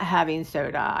 I'm not having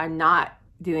soda. I'm not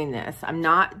doing this. I'm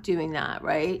not doing that,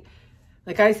 right?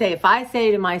 Like I say, if I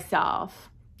say to myself,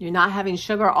 you're not having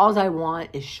sugar, all I want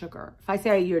is sugar. If I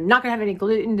say you're not going to have any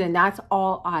gluten, then that's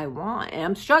all I want. And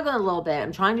I'm struggling a little bit.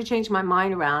 I'm trying to change my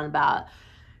mind around about,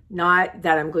 not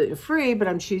that I'm gluten-free, but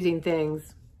I'm choosing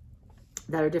things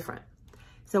that are different.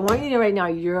 So I want you to know right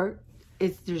now,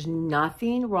 there's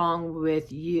nothing wrong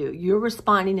with you. You're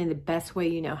responding in the best way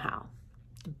you know how.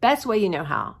 The best way you know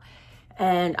how.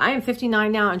 And I am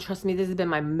 59 now, and trust me, this has been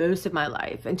most of my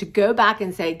life. And to go back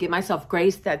and say, give myself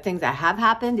grace that things that have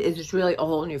happened is just really a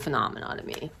whole new phenomenon to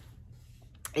me.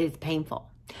 It is painful.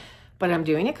 But I'm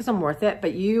doing it because I'm worth it.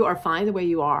 But you are fine the way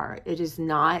you are. It is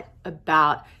not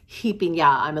about heaping, yeah,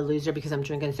 I'm a loser because I'm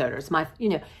drinking soda. It's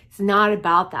it's not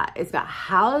about that. It's about,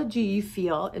 how do you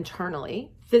feel internally,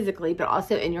 physically, but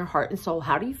also in your heart and soul?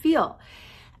 How do you feel?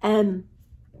 And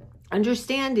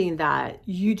understanding that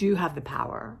you do have the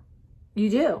power. You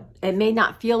do. It may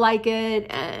not feel like it,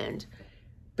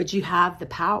 but you have the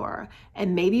power.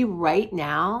 And maybe right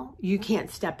now you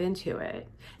can't step into it.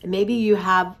 And maybe you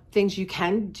have things you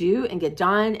can do and get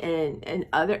done in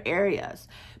other areas,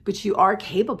 but you are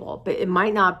capable, but it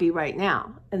might not be right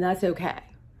now, and that's okay.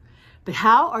 But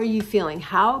how are you feeling?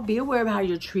 Be aware of how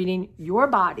you're treating your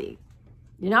body.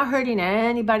 You're not hurting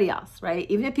anybody else, right?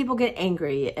 Even if people get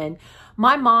angry. And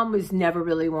my mom was never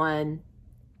really one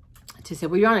to say,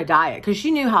 well, you're on a diet, because she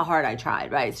knew how hard I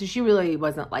tried, right? So she really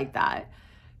wasn't like that.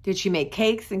 Did she make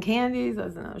cakes and candies?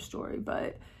 That's another story.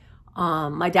 But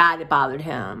my dad, it bothered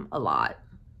him a lot,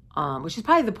 which is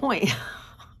probably the point.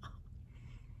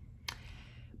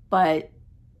 but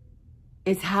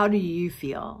it's how do you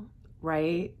feel,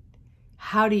 right?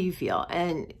 How do you feel?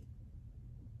 And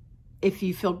if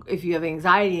you have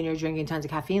anxiety and you're drinking tons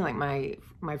of caffeine, like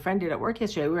my friend did at work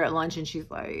yesterday, we were at lunch and she's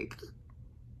like,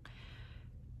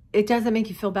 it doesn't make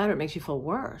you feel better, it makes you feel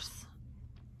worse.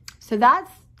 So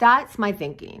that's my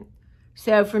thinking.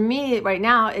 So for me right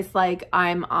now, it's like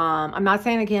I'm not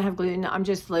saying I can't have gluten. I'm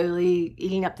just slowly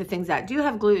eating up the things that do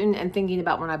have gluten and thinking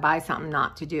about when I buy something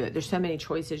not to do it. There's so many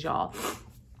choices, y'all.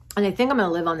 And I think I'm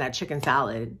gonna live on that chicken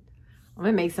salad. I'm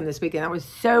gonna make some this weekend. That was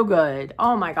so good.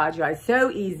 Oh my God, you guys, so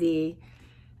easy.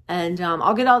 And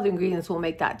I'll get all the ingredients. We'll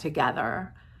make that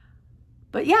together.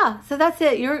 But yeah, so that's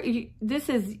it. You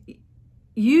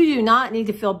do not need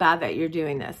to feel bad that you're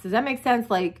doing this. Does that make sense?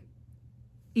 Like,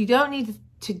 you don't need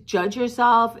to judge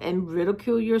yourself and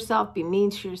ridicule yourself, be mean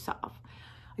to yourself.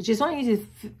 I just want you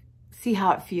to see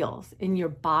how it feels in your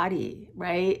body,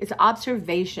 right? It's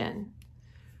observation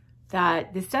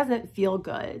that this doesn't feel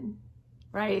good,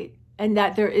 right? And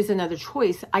that there is another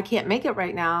choice. I can't make it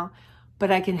right now, but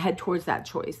I can head towards that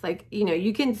choice. Like, you know,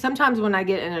 you can, sometimes when I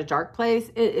get in a dark place,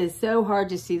 it is so hard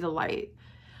to see the light.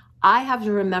 I have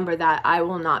to remember that I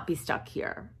will not be stuck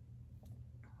here.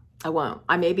 I won't.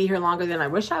 I may be here longer than I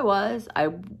wish I was.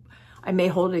 I may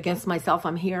hold it against myself.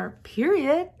 I'm here,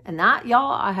 period. And that,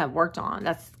 y'all, I have worked on.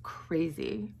 That's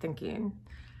crazy thinking.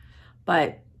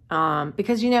 But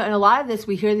because, you know, in a lot of this,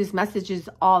 we hear these messages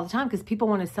all the time because people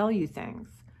want to sell you things.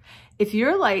 If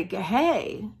you're like,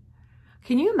 hey,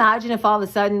 can you imagine if all of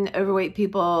a sudden overweight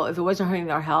people, if it wasn't hurting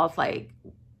their health, like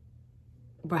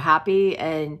were happy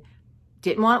and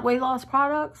didn't want weight loss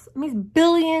products? I mean, it's $1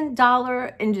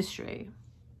 billion industry.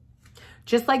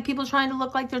 Just like people trying to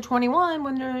look like they're 21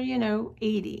 when they're, you know,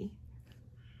 80.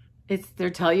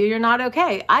 They'll tell you you're not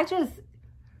okay. I just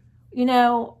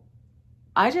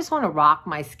want to rock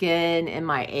my skin and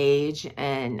my age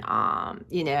and,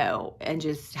 you know, and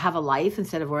just have a life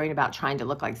instead of worrying about trying to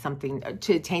look like something,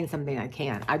 to attain something I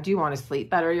can't. I do want to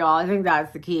sleep better, y'all. I think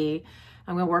that's the key.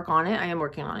 I'm going to work on it. I am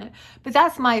working on it. But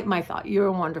that's my thought.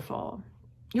 You're wonderful.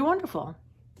 You're wonderful.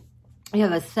 You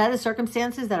have a set of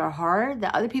circumstances that are hard,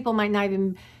 that other people might not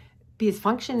even be as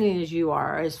functioning as you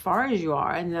are, as far as you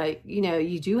are. And like, you know,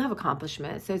 you do have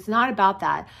accomplishments. So it's not about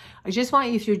that. I just want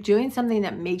you, if you're doing something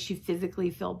that makes you physically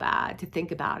feel bad, to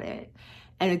think about it.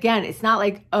 And again, it's not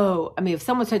like, oh, I mean, if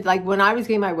someone said, like when I was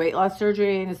getting my weight loss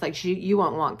surgery and it's like, you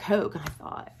won't want Coke. And I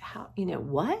thought, how, you know,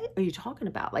 what are you talking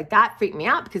about? Like that freaked me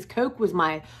out because Coke was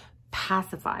my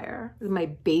pacifier, it was my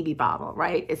baby bottle,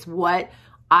 right? It's what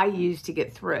I used to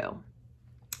get through.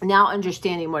 Now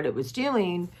understanding what it was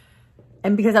doing,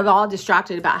 and because I'm all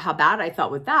distracted about how bad I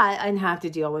felt with that, I didn't have to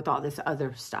deal with all this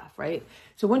other stuff, right?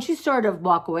 So once you sort of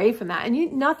walk away from that, and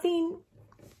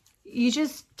you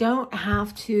just don't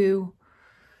have to,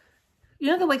 you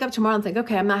don't have to wake up tomorrow and think,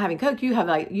 okay, I'm not having Coke.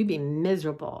 You'd be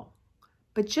miserable,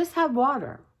 but just have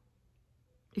water.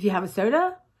 If you have a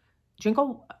soda, drink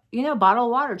a bottle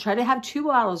of water. Try to have 2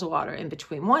 bottles of water in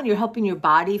between. One, you're helping your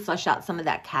body flush out some of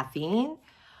that caffeine.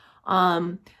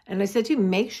 And I said too,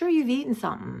 make sure you've eaten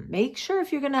something. Make sure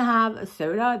if you're going to have a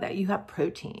soda that you have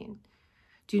protein.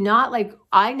 Do not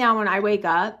when I wake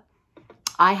up,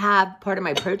 I have part of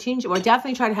my protein. Well, I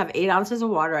definitely try to have 8 ounces of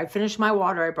water. I finish my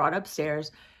water I brought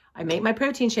upstairs. I make my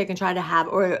protein shake and try to have,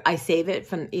 or I save it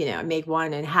from, I make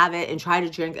one and have it and try to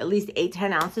drink at least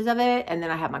 8-10 ounces of it. And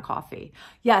then I have my coffee.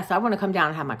 Yes, I want to come down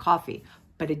and have my coffee,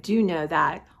 but I do know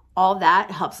that all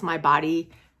that helps my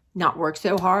body not work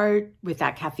so hard with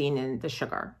that caffeine and the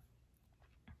sugar.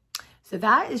 So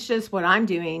that is just what I'm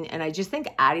doing. And I just think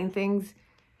adding things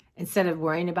instead of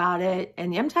worrying about it.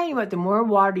 And I'm telling you what, the more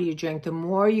water you drink, the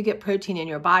more you get protein in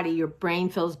your body, your brain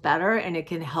feels better and it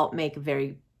can help make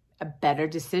a better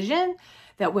decision.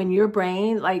 That when your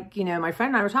brain, like, my friend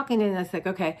and I were talking and it's like,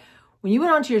 okay, when you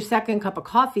went on to your second cup of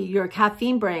coffee, your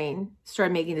caffeine brain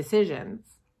started making decisions.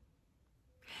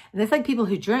 And it's like people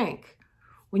who drink.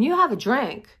 When you have a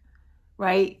drink,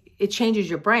 right, it changes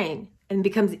your brain and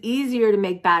becomes easier to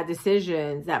make bad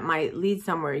decisions that might lead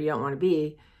somewhere you don't want to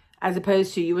be, as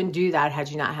opposed to you wouldn't do that had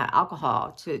you not had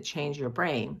alcohol to change your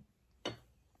brain.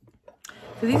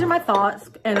 So these are my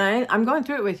thoughts, and I'm going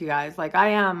through it with you guys. Like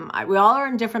we all are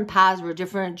in different paths, we're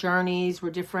different journeys, we're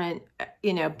different,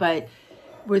 but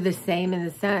we're the same in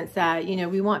the sense that,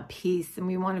 we want peace and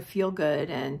we want to feel good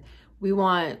and we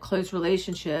want close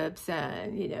relationships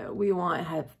and, we want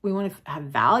to have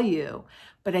value.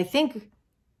 But I think,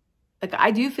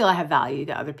 I do feel I have value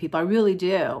to other people. I really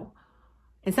do.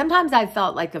 And sometimes I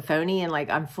felt like a phony and like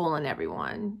I'm fooling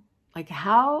everyone. Like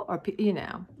how are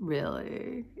people,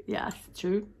 really? Yes,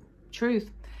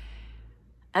 truth.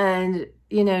 And,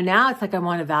 you know, now it's like I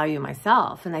want to value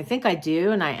myself. And I think I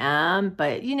do, and I am.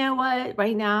 But you know what?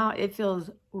 Right now, it feels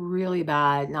really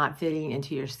bad not fitting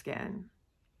into your skin.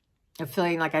 Or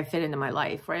feeling like I fit into my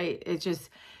life, right? It's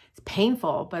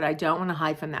painful, but I don't want to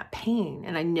hide from that pain.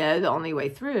 And I know the only way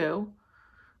through,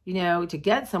 you know, to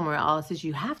get somewhere else is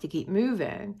you have to keep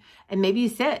moving. And maybe you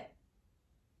sit.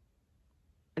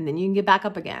 And then you can get back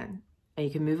up again. And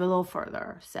you can move a little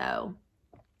further. So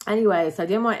anyways, I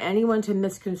didn't want anyone to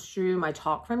misconstrue my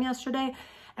talk from yesterday.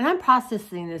 And I'm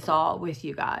processing this all with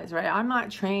you guys, right? I'm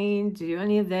not trained to do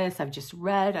any of this. I've just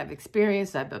read, I've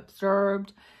experienced, I've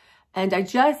observed. And I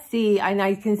just see, and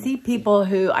I can see people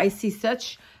who I see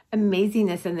such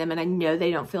amazingness in them, and I know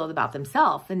they don't feel it about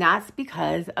themselves. And that's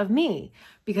because of me.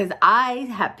 Because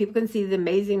people can see the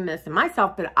amazingness in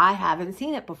myself, but I haven't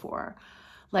seen it before.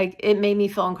 Like, it made me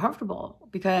feel uncomfortable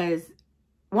because,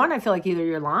 one, I feel like either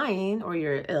you're lying or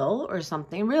you're ill or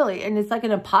something, really. And it's like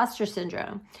an imposter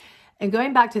syndrome. And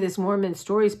going back to this Mormon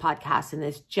Stories podcast and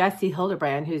this Jessie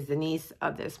Hildebrand, who's the niece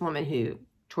of this woman who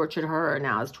tortured her and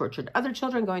now has tortured other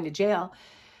children going to jail.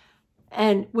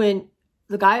 And when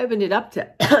the guy opened it up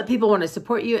to people want to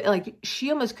support you, like, she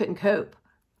almost couldn't cope.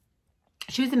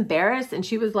 She was embarrassed and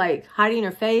she was like hiding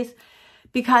her face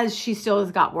because she still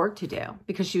has got work to do,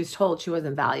 because she was told she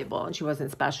wasn't valuable and she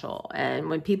wasn't special. And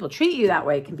when people treat you that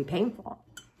way, it can be painful.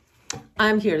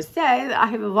 I'm here to say that I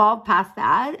have evolved past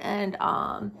that. And,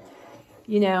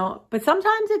 you know, but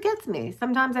sometimes it gets me.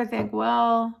 Sometimes I think,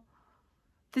 well,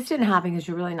 this didn't happen because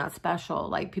you're really not special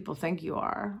like people think you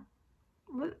are.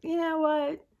 But you know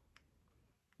what?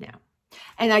 No.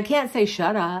 And I can't say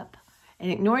shut up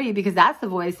and ignore you, because that's the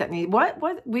voice that needs, what,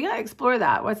 we got to explore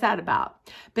that. What's that about?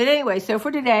 But anyway, so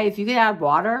for today, if you could add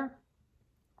water,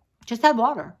 just add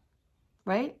water,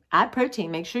 right? Add protein.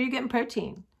 Make sure you're getting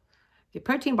protein. Get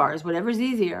protein bars, whatever's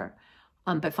easier.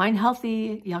 But find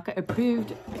healthy, Yucca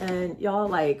approved. And y'all,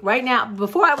 like, right now,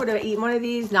 before I would have eaten one of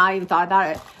these, now I even thought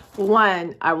about it. Well,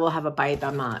 one, I will have a bite, but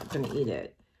I'm not going to eat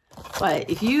it. But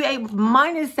if you ate,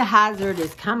 minus the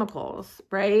hazardous chemicals,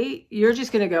 right? You're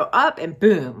just going to go up and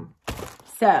boom.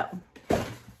 So,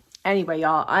 anyway,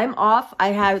 y'all, I'm off.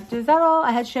 Is that all?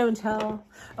 I had show and tell.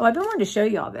 Oh, I've been wanting to show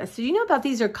you all this. So, you know about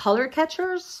these are color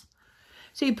catchers?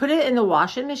 So, you put it in the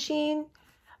washing machine.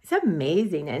 It's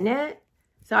amazing, isn't it?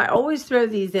 So, I always throw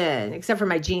these in, except for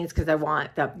my jeans, because I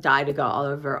want the dye to go all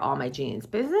over all my jeans.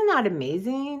 But isn't that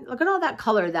amazing? Look at all that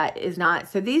color that is not.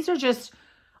 So, these are just,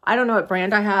 I don't know what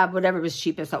brand I have. Whatever was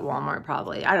cheapest at Walmart,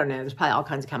 probably. I don't know. There's probably all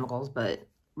kinds of chemicals, but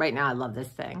right now I love this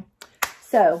thing.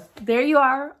 So there you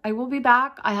are. I will be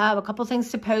back. I have a couple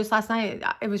things to post. Last night,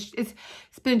 it's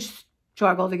been a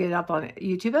struggle to get it up on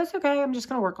YouTube. That's okay. I'm just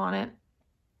going to work on it.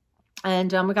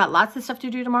 And we got lots of stuff to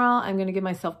do tomorrow. I'm going to give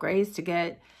myself grace to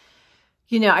get,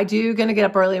 you know, going to get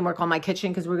up early and work on my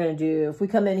kitchen, because we're going to do, if we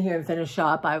come in here and finish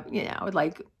up, I would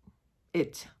like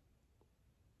it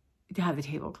to have the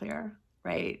table clear,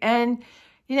 right? And,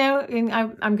 you know,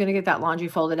 I'm going to get that laundry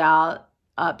folded out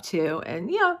up to, and,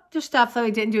 you know, just stuff that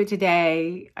I didn't do it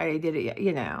today. I did it,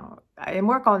 you know, and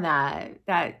work on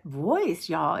that voice,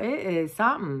 y'all. It is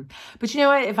something. But you know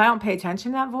what? If I don't pay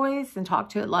attention to that voice and talk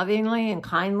to it lovingly and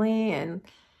kindly and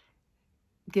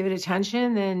give it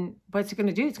attention, then what's it going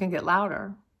to do? It's going to get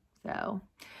louder. So,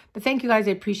 but thank you guys.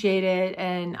 I appreciate it.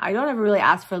 And I don't ever really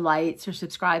ask for likes or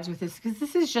subscribes with this, because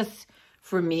this is just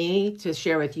for me to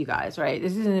share with you guys, right?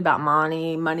 This isn't about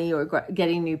money or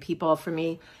getting new people for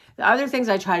me. The other things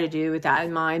I try to do with that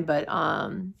in mind, but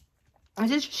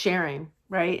it's just sharing,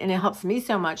 right? And it helps me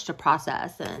so much to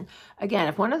process. And again,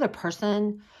 if one other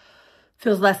person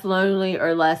feels less lonely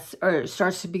or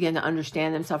starts to begin to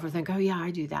understand themselves, or think, oh yeah,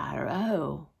 I do that, or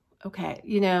oh, okay,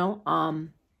 you know,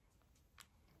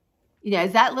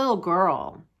 as that little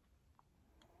girl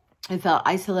who felt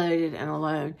isolated and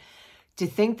alone, to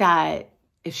think that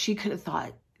if she could have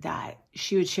thought that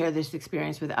she would share this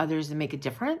experience with others and make a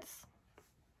difference,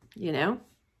 you know,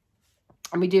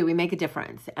 and we make a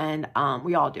difference, and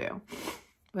we all do,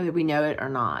 whether we know it or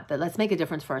not, but let's make a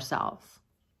difference for ourselves.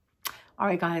 All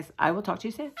right, guys, I will talk to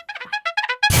you soon.